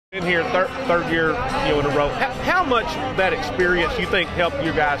Been here third year, in a row. How much that experience you think helped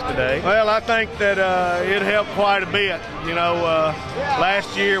you guys today? Well, I think that it helped quite a bit.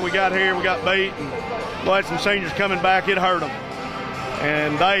 Last year we got here, we got beat, and we had some seniors coming back. It hurt them,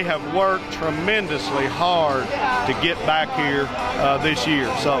 and they have worked tremendously hard to get back here this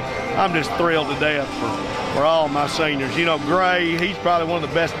year. So I'm just thrilled to death for all my seniors. Gray, he's probably one of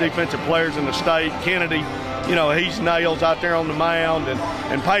the best defensive players in the state. Kennedy, he's nails out there on the mound, and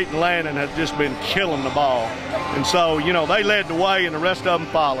Peyton Lannon has just been killing the ball. And so, they led the way, and the rest of them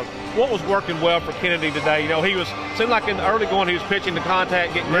followed. What was working well for Kennedy today? Seemed like in the early going he was pitching to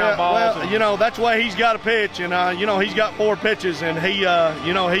contact, getting ground balls. Well, that's why he's got to pitch, and he's got 4 pitches, and he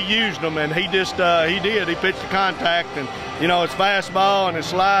used them, and he pitched to contact, and it's fastball and it's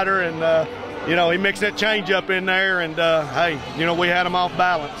slider, and he mixed that changeup in there, and hey, we had him off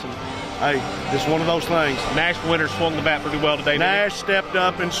balance. And, hey, just one of those things. Nash Winter swung the bat pretty well today. Nash stepped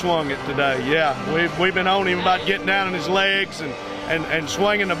up and swung it today. Yeah, we've been on him about getting down on his legs and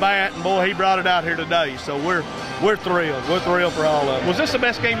swinging the bat, and boy, he brought it out here today. So we're thrilled. We're thrilled for all of it. Was this the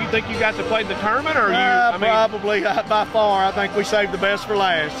best game you think you guys have played in the tournament, or probably by far? I think we saved the best for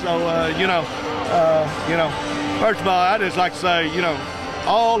last. So first of all, I just like to say,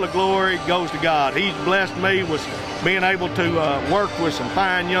 all the glory goes to God. He's blessed me with being able to work with some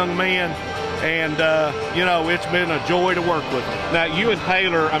fine young men, and it's been a joy to work with them. Now, you and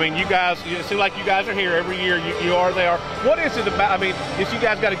Taylor, you guys, it seems like you guys are here every year. You are, they are. What is it about? Is you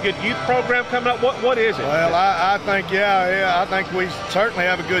guys got a good youth program coming up? What is it? Well, I think, I think we certainly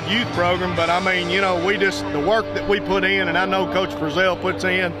have a good youth program, but the work that we put in, and I know Coach Frizzell puts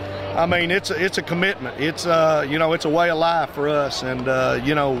in, it's a commitment. It's it's a way of life for us, and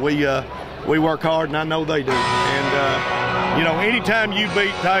we work hard, and I know they do. And anytime you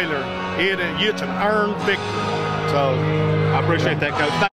beat Taylor, it's an earned victory. So I appreciate that, Coach.